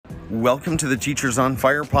Welcome to the Teachers on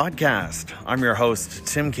Fire podcast. I'm your host,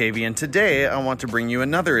 Tim Cavey, and today I want to bring you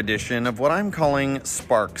another edition of what I'm calling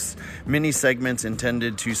Sparks, mini segments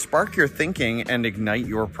intended to spark your thinking and ignite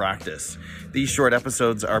your practice. These short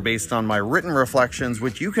episodes are based on my written reflections,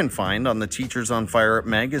 which you can find on the Teachers on Fire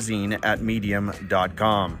magazine at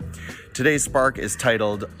medium.com. Today's spark is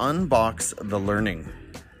titled Unbox the Learning.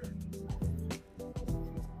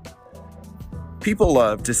 People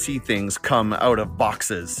love to see things come out of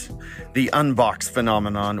boxes. The unbox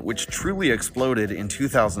phenomenon, which truly exploded in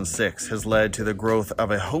 2006, has led to the growth of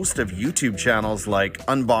a host of YouTube channels like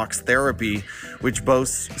Unbox Therapy, which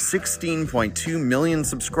boasts 16.2 million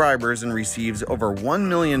subscribers and receives over 1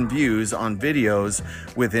 million views on videos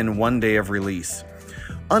within 1 day of release.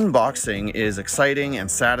 Unboxing is exciting and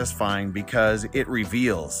satisfying because it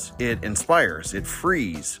reveals, it inspires, it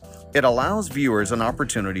frees. It allows viewers an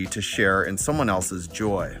opportunity to share in someone else's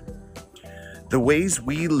joy. The ways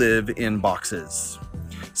we live in boxes.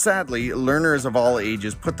 Sadly, learners of all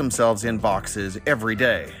ages put themselves in boxes every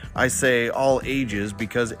day. I say all ages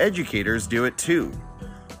because educators do it too.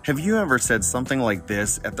 Have you ever said something like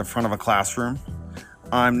this at the front of a classroom?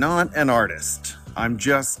 I'm not an artist. I'm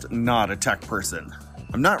just not a tech person.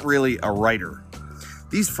 I'm not really a writer.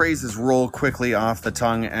 These phrases roll quickly off the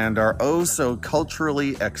tongue and are oh so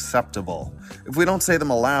culturally acceptable. If we don't say them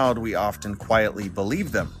aloud, we often quietly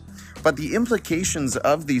believe them. But the implications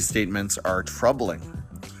of these statements are troubling.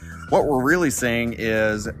 What we're really saying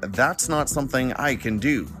is, that's not something I can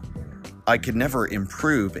do. I could never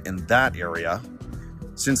improve in that area.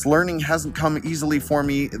 Since learning hasn't come easily for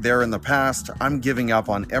me there in the past, I'm giving up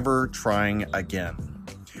on ever trying again.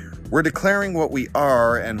 We're declaring what we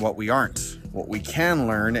are and what we aren't, what we can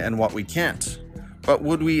learn and what we can't. But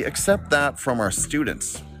would we accept that from our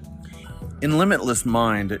students? In Limitless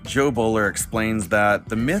Mind, Joe Bowler explains that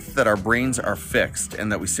the myth that our brains are fixed and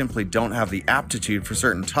that we simply don't have the aptitude for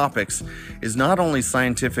certain topics is not only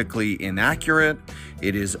scientifically inaccurate,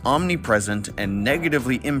 it is omnipresent and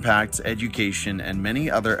negatively impacts education and many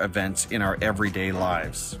other events in our everyday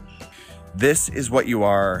lives. This is what you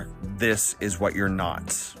are, this is what you're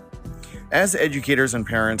not. As educators and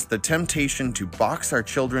parents, the temptation to box our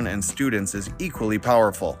children and students is equally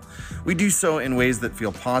powerful. We do so in ways that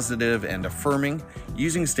feel positive and affirming,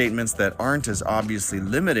 using statements that aren't as obviously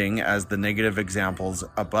limiting as the negative examples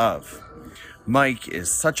above. Mike is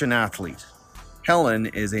such an athlete. Helen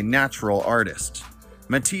is a natural artist.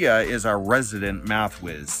 Mattia is our resident math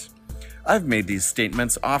whiz. I've made these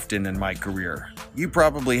statements often in my career. You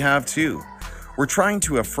probably have too. We're trying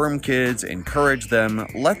to affirm kids, encourage them,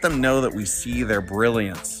 let them know that we see their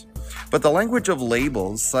brilliance. But the language of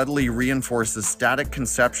labels subtly reinforces static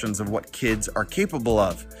conceptions of what kids are capable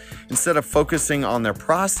of. Instead of focusing on their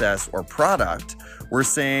process or product, we're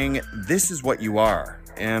saying, this is what you are,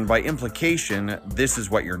 and by implication, this is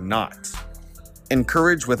what you're not.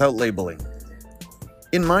 Encourage without labeling.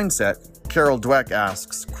 In Mindset, Carol Dweck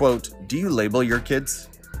asks, quote, "Do you label your kids?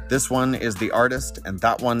 This one is the artist and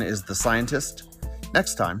that one is the scientist.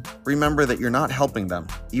 Next time, remember that you're not helping them,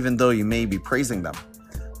 even though you may be praising them.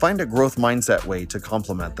 Find a growth mindset way to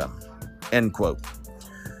compliment them." End quote.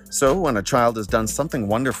 So when a child has done something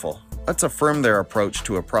wonderful, let's affirm their approach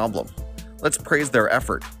to a problem. Let's praise their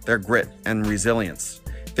effort, their grit and resilience,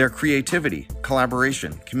 their creativity,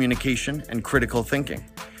 collaboration, communication, and critical thinking,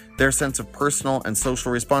 their sense of personal and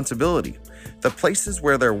social responsibility, the places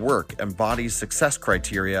where their work embodies success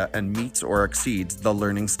criteria and meets or exceeds the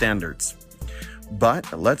learning standards.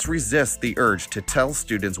 But let's resist the urge to tell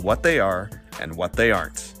students what they are and what they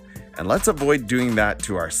aren't. And let's avoid doing that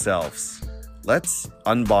to ourselves. Let's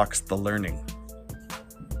unbox the learning.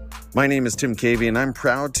 My name is Tim Cavey, and I'm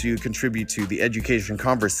proud to contribute to the education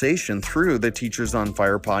conversation through the Teachers on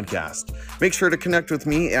Fire podcast. Make sure to connect with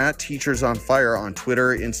me at Teachers on Fire on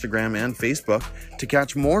Twitter, Instagram, and Facebook to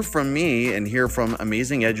catch more from me and hear from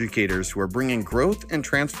amazing educators who are bringing growth and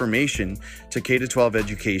transformation to K-12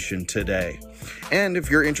 education today. And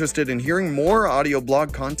if you're interested in hearing more audio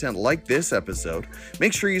blog content like this episode,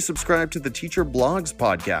 make sure you subscribe to the Teacher Blogs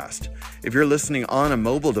podcast. If you're listening on a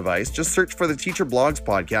mobile device, just search for the Teacher Blogs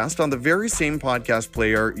podcast on the very same podcast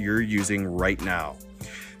player you're using right now.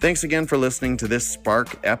 Thanks again for listening to this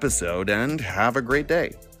Spark episode, and have a great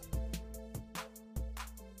day.